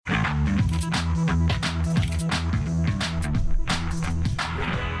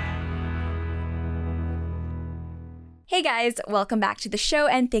Hey guys, welcome back to the show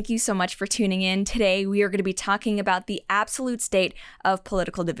and thank you so much for tuning in. Today we are going to be talking about the absolute state of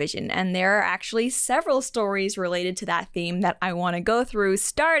political division, and there are actually several stories related to that theme that I want to go through,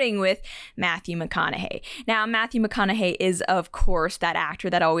 starting with Matthew McConaughey. Now, Matthew McConaughey is, of course, that actor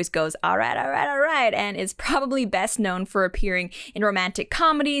that always goes, all right, and is probably best known for appearing in romantic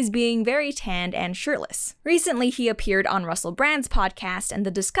comedies, being very tanned and shirtless. Recently, he appeared on Russell Brand's podcast, and the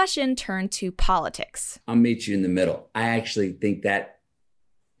discussion turned to politics. I'll meet you in the middle. I actually think that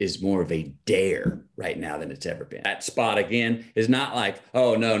is more of a dare right now than it's ever been. That spot again is not like,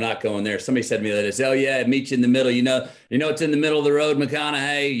 oh no, not going there. Somebody said to me that is, oh yeah, meet you in the middle. You know what's in the middle of the road,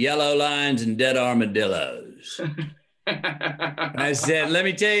 McConaughey? Yellow lines and dead armadillos. I said, let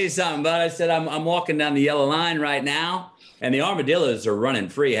me tell you something, bud. I said, I'm walking down the yellow line right now, and the armadillos are running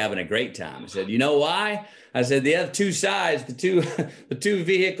free, having a great time. I said, you know why? I said, the other two sides, the two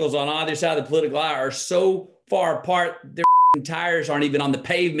vehicles on either side of the political aisle are so far apart, their tires aren't even on the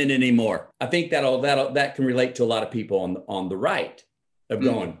pavement anymore. I think that can relate to a lot of people on the right of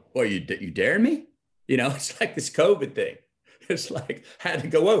going, well, you daring me? You know, it's like this COVID thing. It's like, had to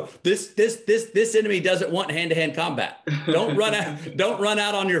go, whoa, this enemy doesn't want hand-to-hand combat. Don't run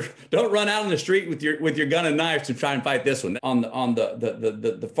out on the street with your gun and knives to try and fight this one. On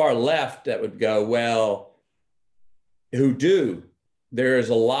the far left, that would go, well, who do? There is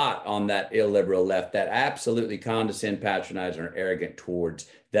a lot on that illiberal left that absolutely condescend, patronize, and are arrogant towards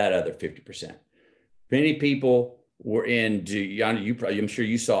that other 50%. Many people were I'm sure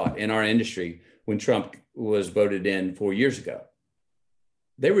you saw it in our industry when Trump was voted in 4 years ago.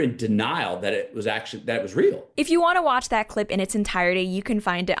 They were in denial that it was real. If you want to watch that clip in its entirety, you can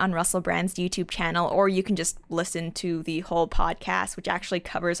find it on Russell Brand's YouTube channel, or you can just listen to the whole podcast, which actually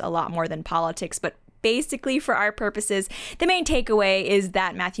covers a lot more than politics, but basically, for our purposes, the main takeaway is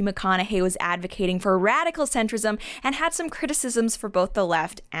that Matthew McConaughey was advocating for radical centrism and had some criticisms for both the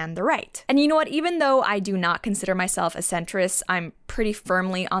left and the right. And you know what? Even though I do not consider myself a centrist, I'm pretty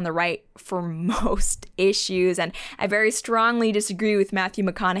firmly on the right for most issues, and I very strongly disagree with Matthew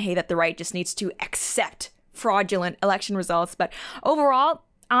McConaughey that the right just needs to accept fraudulent election results. But overall,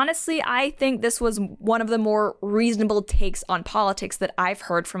 honestly, I think this was one of the more reasonable takes on politics that I've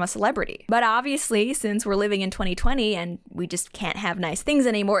heard from a celebrity. But obviously, since we're living in 2020 and we just can't have nice things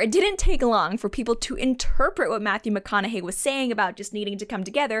anymore, it didn't take long for people to interpret what Matthew McConaughey was saying about just needing to come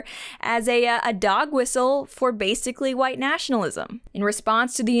together as a dog whistle for basically white nationalism. In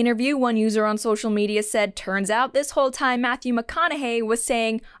response to the interview, one user on social media said, turns out this whole time Matthew McConaughey was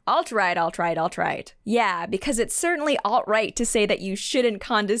saying, alt-right, alt-right, alt-right. Yeah, because it's certainly alt-right to say that you shouldn't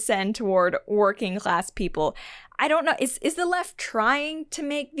condescend toward working class people. I don't know, is the left trying to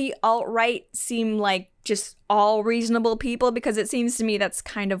make the alt-right seem like just all reasonable people? Because it seems to me that's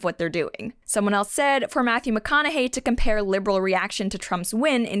kind of what they're doing. Someone else said, for Matthew McConaughey to compare liberal reaction to Trump's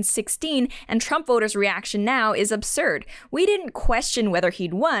win in 2016 and Trump voters' reaction now is absurd. We didn't question whether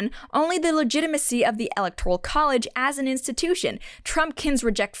he'd won, only the legitimacy of the Electoral College as an institution. Trumpkins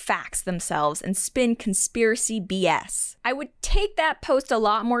reject facts themselves and spin conspiracy BS. I would take that post a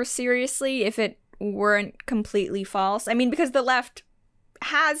lot more seriously if it weren't completely false. I mean, because the left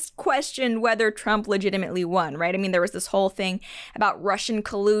has questioned whether Trump legitimately won, right? I mean, there was this whole thing about Russian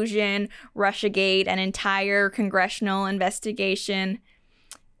collusion, Russiagate, an entire congressional investigation.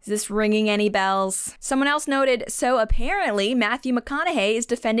 Is this ringing any bells? Someone else noted, so apparently Matthew McConaughey is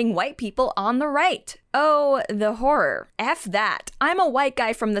defending white people on the right. Oh, the horror. F that. I'm a white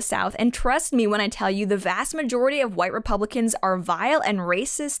guy from the South, and trust me when I tell you the vast majority of white Republicans are vile and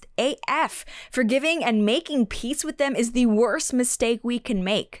racist AF. Forgiving and making peace with them is the worst mistake we can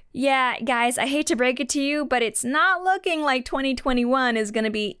make. Yeah, guys, I hate to break it to you, but it's not looking like 2021 is going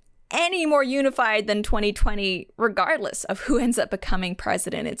to be any more unified than 2020, regardless of who ends up becoming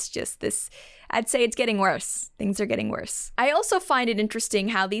president. It's just this, I'd say it's getting worse. Things are getting worse. I also find it interesting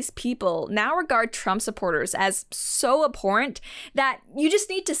how these people now regard Trump supporters as so abhorrent that you just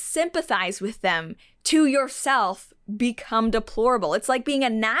need to sympathize with them to yourself become deplorable. It's like being a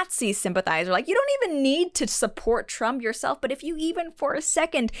Nazi sympathizer. Like, you don't even need to support Trump yourself, but if you even for a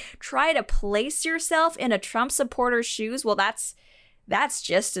second try to place yourself in a Trump supporter's shoes, well, that's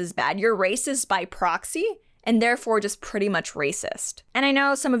just as bad. You're racist by proxy and therefore just pretty much racist. And I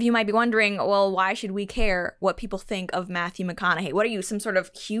know some of you might be wondering, well, why should we care what people think of Matthew McConaughey? What are you, some sort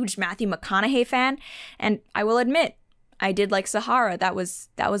of huge Matthew McConaughey fan? And I will admit, I did like Sahara. That was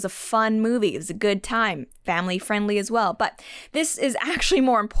a fun movie. It was a good time, family friendly as well. But this is actually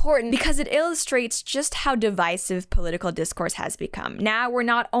more important because it illustrates just how divisive political discourse has become. Now we're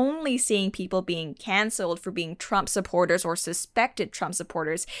not only seeing people being canceled for being Trump supporters or suspected Trump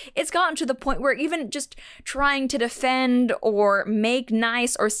supporters, it's gotten to the point where even just trying to defend or make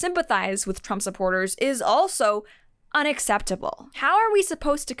nice or sympathize with Trump supporters is also unacceptable. How are we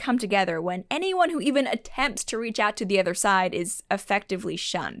supposed to come together when anyone who even attempts to reach out to the other side is effectively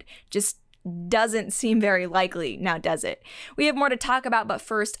shunned? Just doesn't seem very likely, now does it? We have more to talk about, but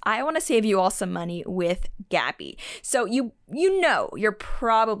first, I want to save you all some money with Gabi. So you know you're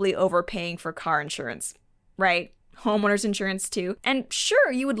probably overpaying for car insurance, right? Homeowners insurance too. And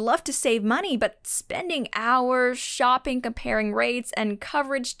sure, you would love to save money, but spending hours shopping, comparing rates and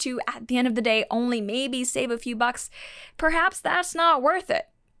coverage to, at the end of the day, only maybe save a few bucks, perhaps that's not worth it.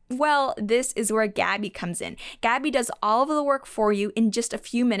 Well, this is where Gabi comes in. Gabi does all of the work for you in just a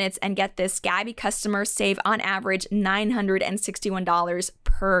few minutes, and get this, Gabi customers save on average $961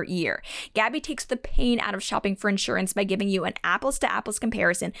 per year. Gabi takes the pain out of shopping for insurance by giving you an apples-to-apples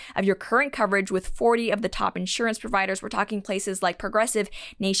comparison of your current coverage with 40 of the top insurance providers. We're talking places like Progressive,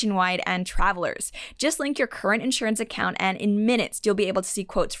 Nationwide, and Travelers. Just link your current insurance account, and in minutes, you'll be able to see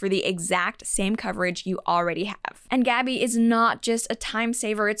quotes for the exact same coverage you already have. And Gabi is not just a time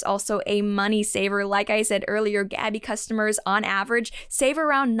saver, it's also a money saver. Like I said earlier, Gabi customers on average save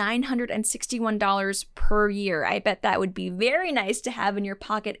around $961 per year. I bet that would be very nice to have in your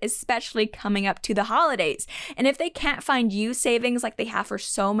pocket, especially coming up to the holidays. And if they can't find you savings like they have for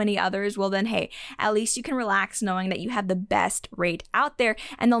so many others, well then hey, at least you can relax knowing that you have the best rate out there,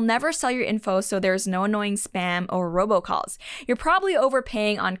 and they'll never sell your info, so there's no annoying spam or robocalls. You're probably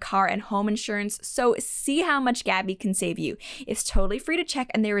overpaying on car and home insurance, so see how much Gabi can save you. It's totally free to check,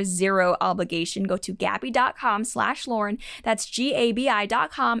 and there is zero obligation. Go to Gabi.com/Lauren. That's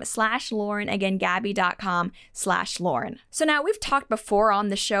GABI.com/Lauren. Again, Gabi.com/Lauren. So now we've talked before on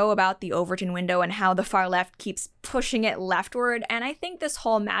the show about the Overton window and how the far left keeps pushing it leftward, and I think this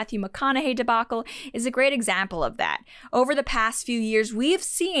whole Matthew McConaughey debacle is a great example of that. Over the past few years, we've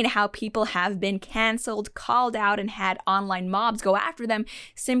seen how people have been canceled, called out, and had online mobs go after them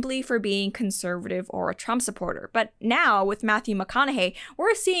simply for being conservative or a Trump supporter. But now, with Matthew McConaughey,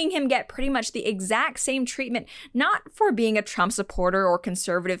 we're seeing him get pretty much the exact same treatment, not for being a Trump supporter or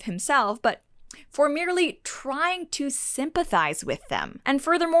conservative himself, but for merely trying to sympathize with them. And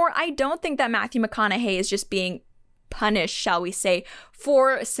furthermore, I don't think that Matthew McConaughey is just being punished, shall we say,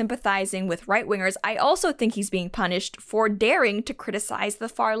 for sympathizing with right-wingers. I also think he's being punished for daring to criticize the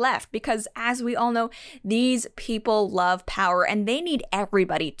far left, because as we all know, these people love power and they need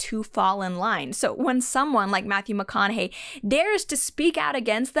everybody to fall in line. So when someone like Matthew McConaughey dares to speak out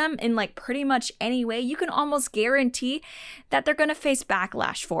against them in like pretty much any way, you can almost guarantee that they're going to face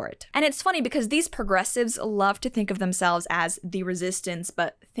backlash for it. And it's funny because these progressives love to think of themselves as the resistance,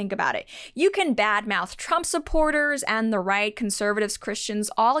 but think about it. You can badmouth Trump supporters and the right, conservatives,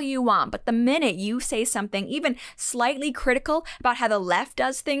 Christians, all you want, but the minute you say something even slightly critical about how the left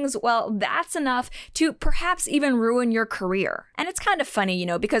does things, well, that's enough to perhaps even ruin your career. And it's kind of funny, you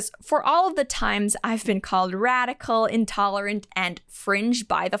know, because for all of the times I've been called radical, intolerant, and fringe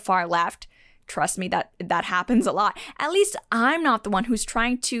by the far left, trust me, that happens a lot. At least I'm not the one who's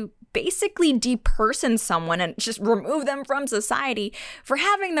trying to basically deperson someone and just remove them from society for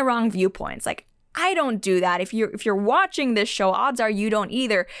having the wrong viewpoints. Like, I don't do that. If you're watching this show, odds are you don't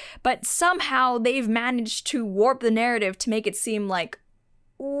either. But somehow they've managed to warp the narrative to make it seem like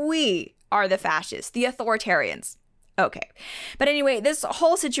we are the fascists, the authoritarians. Okay. But anyway, this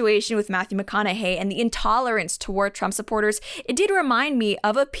whole situation with Matthew McConaughey and the intolerance toward Trump supporters, it did remind me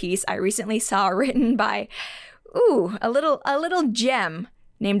of a piece I recently saw written by, a little gem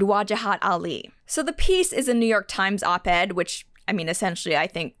named Wajahat Ali. So the piece is a New York Times op-ed, which essentially, I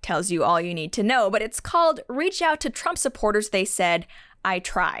think tells you all you need to know, but it's called "Reach Out to Trump Supporters, They Said, I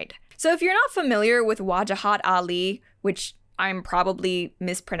Tried." So if you're not familiar with Wajahat Ali, which I'm probably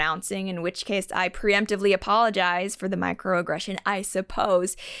mispronouncing, in which case I preemptively apologize for the microaggression, I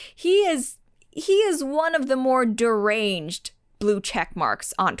suppose, he is one of the more deranged blue check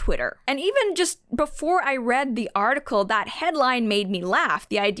marks on Twitter. And even just before I read the article, that headline made me laugh,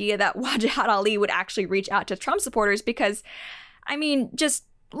 the idea that Wajahat Ali would actually reach out to Trump supporters, because just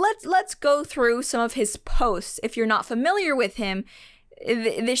let's go through some of his posts. If you're not familiar with him,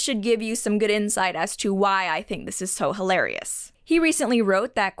 this should give you some good insight as to why I think this is so hilarious. He recently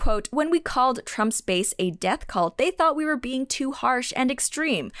wrote that, quote, "When we called Trump's base a death cult, they thought we were being too harsh and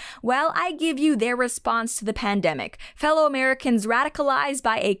extreme. Well, I give you their response to the pandemic. Fellow Americans radicalized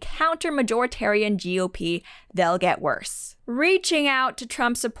by a counter-majoritarian GOP, they'll get worse." Reaching out to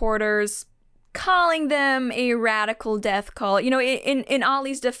Trump supporters, calling them a radical death cult. In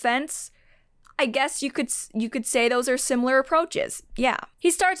Ali's defense, I guess you could say those are similar approaches. Yeah. He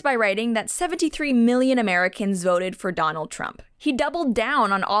starts by writing that 73 million Americans voted for Donald Trump. He doubled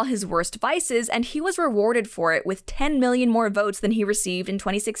down on all his worst vices, and he was rewarded for it with 10 million more votes than he received in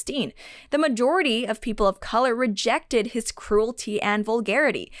 2016. The majority of people of color rejected his cruelty and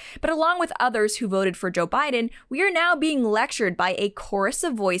vulgarity. But along with others who voted for Joe Biden, we are now being lectured by a chorus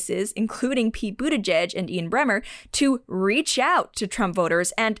of voices, including Pete Buttigieg and Ian Bremmer, to reach out to Trump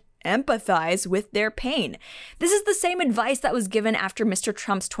voters and empathize with their pain. This is the same advice that was given after Mr.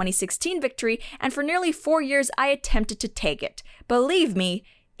 Trump's 2016 victory, and for nearly 4 years I attempted to take it. Believe me,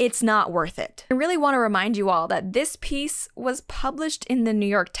 it's not worth it. I really want to remind you all that this piece was published in the New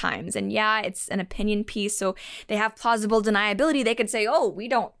York Times, and yeah, it's an opinion piece, so they have plausible deniability. They could say, "Oh, we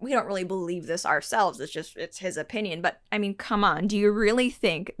don't really believe this ourselves. It's his opinion." But I mean, come on, do you really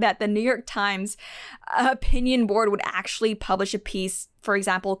think that the New York Times opinion board would actually publish a piece, for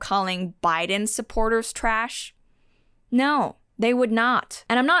example, calling Biden supporters trash? No. They would not.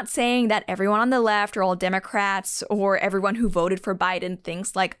 And I'm not saying that everyone on the left or all Democrats or everyone who voted for Biden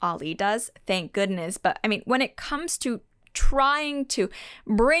thinks like Ali does, thank goodness. But I mean, when it comes to trying to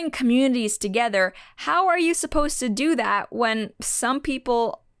bring communities together, how are you supposed to do that when some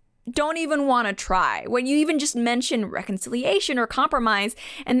people don't even want to try? When you even just mention reconciliation or compromise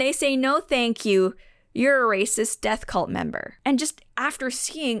and they say, "No, thank you, you're a racist death cult member." And just after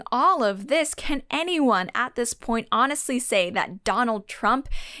seeing all of this, can anyone at this point honestly say that Donald Trump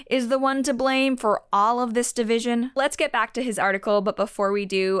is the one to blame for all of this division? Let's get back to his article, but before we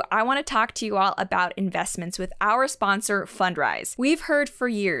do, I want to talk to you all about investments with our sponsor, Fundrise. We've heard for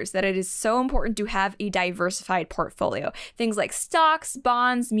years that it is so important to have a diversified portfolio, things like stocks,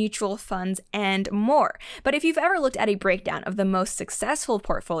 bonds, mutual funds, and more. But if you've ever looked at a breakdown of the most successful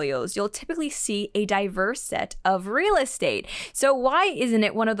portfolios, you'll typically see a diverse set of real estate. So why isn't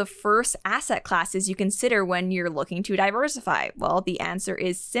it one of the first asset classes you consider when you're looking to diversify? Well, the answer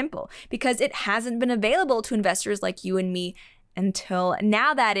is simple, because it hasn't been available to investors like you and me until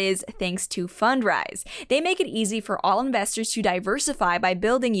now. That is thanks to Fundrise. They make it easy for all investors to diversify by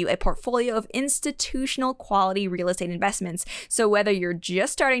building you a portfolio of institutional quality real estate investments. So whether you're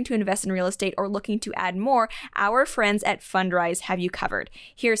just starting to invest in real estate or looking to add more, our friends at Fundrise have you covered.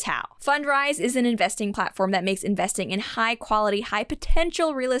 Here's how. Fundrise is an investing platform that makes investing in high quality, high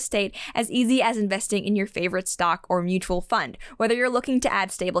potential real estate as easy as investing in your favorite stock or mutual fund. Whether you're looking to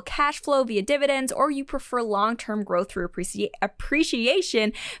add stable cash flow via dividends or you prefer long-term growth through appreciation,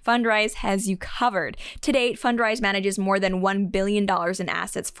 Fundrise has you covered. To date, Fundrise manages more than $1 billion in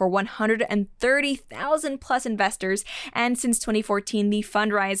assets for 130,000 plus investors, and since 2014, the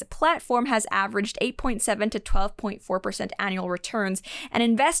Fundrise platform has averaged 8.7 to 12.4% annual returns, and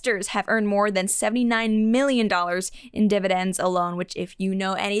investors have earned more than $79 million in dividends alone, which, if you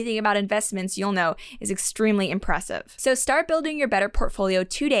know anything about investments, you'll know is extremely impressive. So start building your better portfolio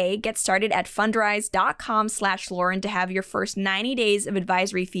today. Get started at fundrise.com/Lauren to have your first 90 days of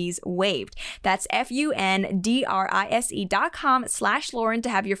advisory fees waived. That's fundrise.com/Lauren to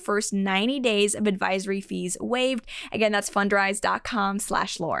have your first 90 days of advisory fees waived. Again, that's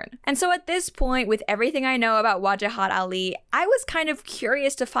fundrise.com/Lauren. And so at this point, with everything I know about Wajahat Ali, I was kind of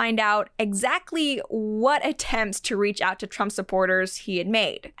curious to find out exactly what attempts to reach out to Trump supporters he had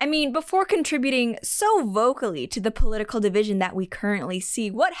made. I mean, before contributing so vocally to the political division that we currently see,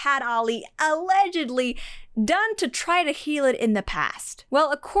 what had Ali allegedly done to try to heal it in the past? Well,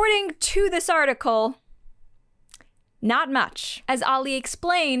 according to this article, not much. As Ali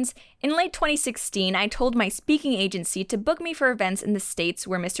explains, in late 2016, I told my speaking agency to book me for events in the states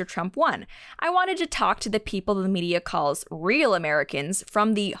where Mr. Trump won. I wanted to talk to the people the media calls real Americans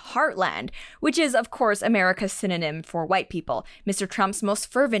from the heartland, which is, of course, America's synonym for white people, Mr. Trump's most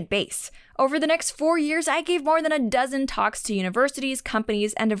fervent base. Over the next 4 years, I gave more than a dozen talks to universities,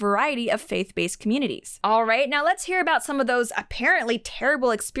 companies, and a variety of faith-based communities. All right, now let's hear about some of those apparently terrible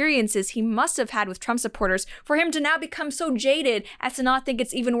experiences he must have had with Trump supporters for him to now become so jaded as to not think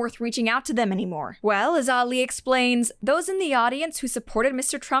it's even worth reaching reaching out to them anymore. Well, as Ali explains, those in the audience who supported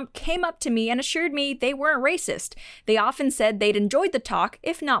Mr. Trump came up to me and assured me they weren't racist. They often said they'd enjoyed the talk,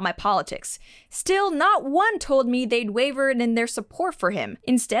 if not my politics. Still, not one told me they'd wavered in their support for him.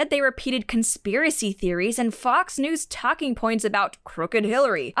 Instead, they repeated conspiracy theories and Fox News talking points about crooked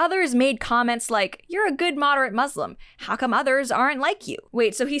Hillary. Others made comments like, "You're a good moderate Muslim. How come others aren't like you?"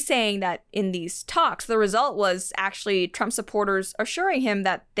 Wait, so he's saying that in these talks, the result was actually Trump supporters assuring him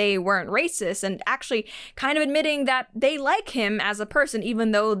that they weren't racist and actually kind of admitting that they like him as a person,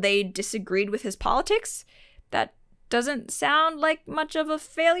 even though they disagreed with his politics? That doesn't sound like much of a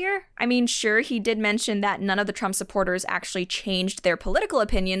failure. I mean, sure, he did mention that none of the Trump supporters actually changed their political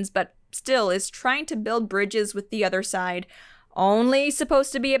opinions, but still, is trying to build bridges with the other side only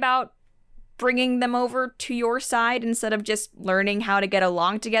supposed to be about bringing them over to your side instead of just learning how to get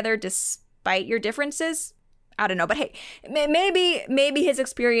along together despite your differences? I don't know, but hey, maybe his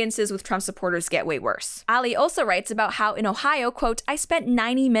experiences with Trump supporters get way worse. Ali also writes about how in Ohio, quote, "I spent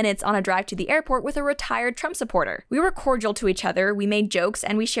 90 minutes on a drive to the airport with a retired Trump supporter. We were cordial to each other, we made jokes,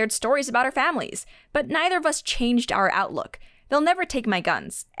 and we shared stories about our families. But neither of us changed our outlook. They'll never take my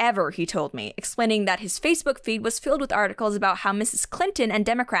guns, ever," he told me, explaining that his Facebook feed was filled with articles about how Mrs. Clinton and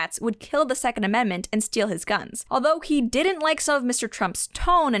Democrats would kill the Second Amendment and steal his guns. Although he didn't like some of Mr. Trump's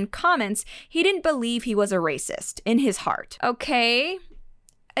tone and comments, he didn't believe he was a racist in his heart. Okay.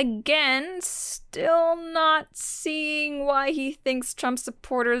 Again, still not seeing why he thinks Trump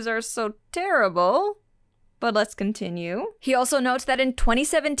supporters are so terrible. But let's continue. He also notes that in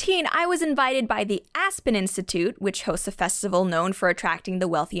 2017, I was invited by the Aspen Institute, which hosts a festival known for attracting the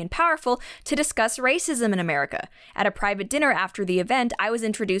wealthy and powerful, to discuss racism in America. At a private dinner after the event, I was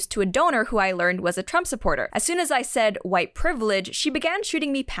introduced to a donor who I learned was a Trump supporter. As soon as I said white privilege, she began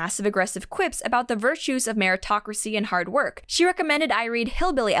shooting me passive-aggressive quips about the virtues of meritocracy and hard work. She recommended I read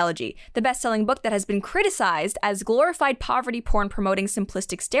Hillbilly Elegy, the best-selling book that has been criticized as glorified poverty porn promoting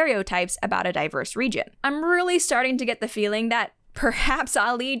simplistic stereotypes about a diverse region. I'm really starting to get the feeling that perhaps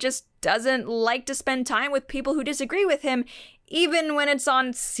Ali just doesn't like to spend time with people who disagree with him, even when it's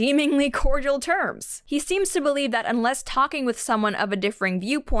on seemingly cordial terms. He seems to believe that unless talking with someone of a differing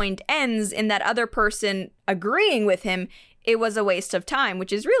viewpoint ends in that other person agreeing with him, it was a waste of time,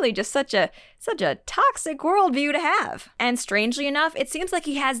 which is really just such a toxic worldview to have. And strangely enough, it seems like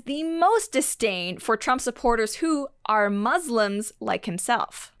he has the most disdain for Trump supporters who are Muslims like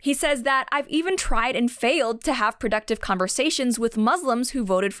himself. He says that I've even tried and failed to have productive conversations with Muslims who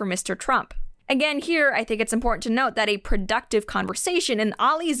voted for Mr. Trump. Again, here, I think it's important to note that a productive conversation in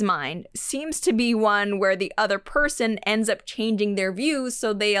Ali's mind seems to be one where the other person ends up changing their views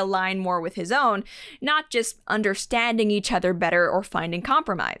so they align more with his own, not just understanding each other better or finding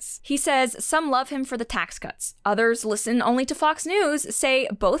compromise. He says some love him for the tax cuts. Others listen only to Fox News, say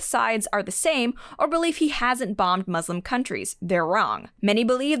both sides are the same, or believe he hasn't bombed Muslim countries. They're wrong. Many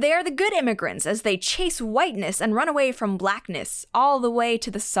believe they are the good immigrants as they chase whiteness and run away from blackness, all the way to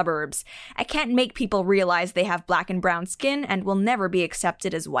the suburbs. I can't make people realize they have black and brown skin and will never be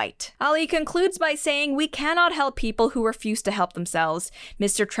accepted as white. Ali concludes by saying we cannot help people who refuse to help themselves.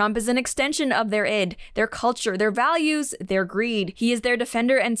 Mr. Trump is an extension of their id, their culture, their values, their greed. He is their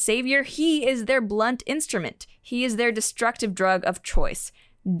defender and savior. He is their blunt instrument. He is their destructive drug of choice.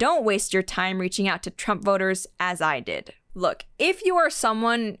 Don't waste your time reaching out to Trump voters as I did. Look, if you are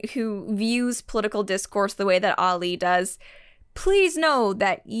someone who views political discourse the way that Ali does, please know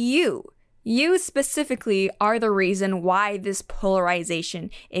that you specifically are the reason why this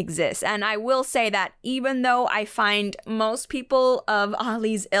polarization exists. And I will say that even though I find most people of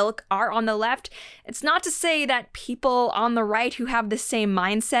Ali's ilk are on the left, it's not to say that people on the right who have the same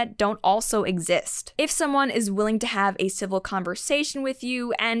mindset don't also exist. If someone is willing to have a civil conversation with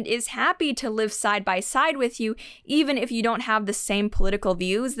you and is happy to live side by side with you, even if you don't have the same political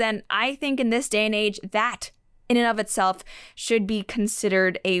views, then I think in this day and age that in and of itself should be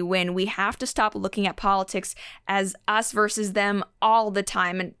considered a win. We have to stop looking at politics as us versus them all the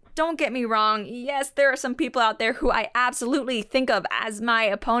time. And don't get me wrong, yes, there are some people out there who I absolutely think of as my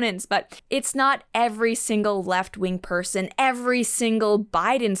opponents, but it's not every single left-wing person, every single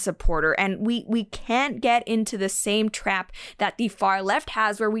Biden supporter, and we can't get into the same trap that the far left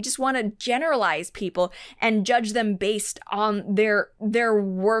has where we just want to generalize people and judge them based on their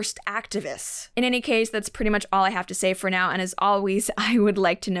worst activists. In any case, that's pretty much all I have to say for now, and as always, I would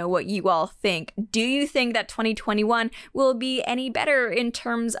like to know what you all think. Do you think that 2021 will be any better in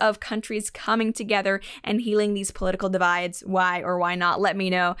terms of countries coming together and healing these political divides? Why or why not? Let me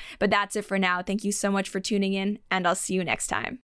know. But that's it for now. Thank you so much for tuning in, and I'll see you next time.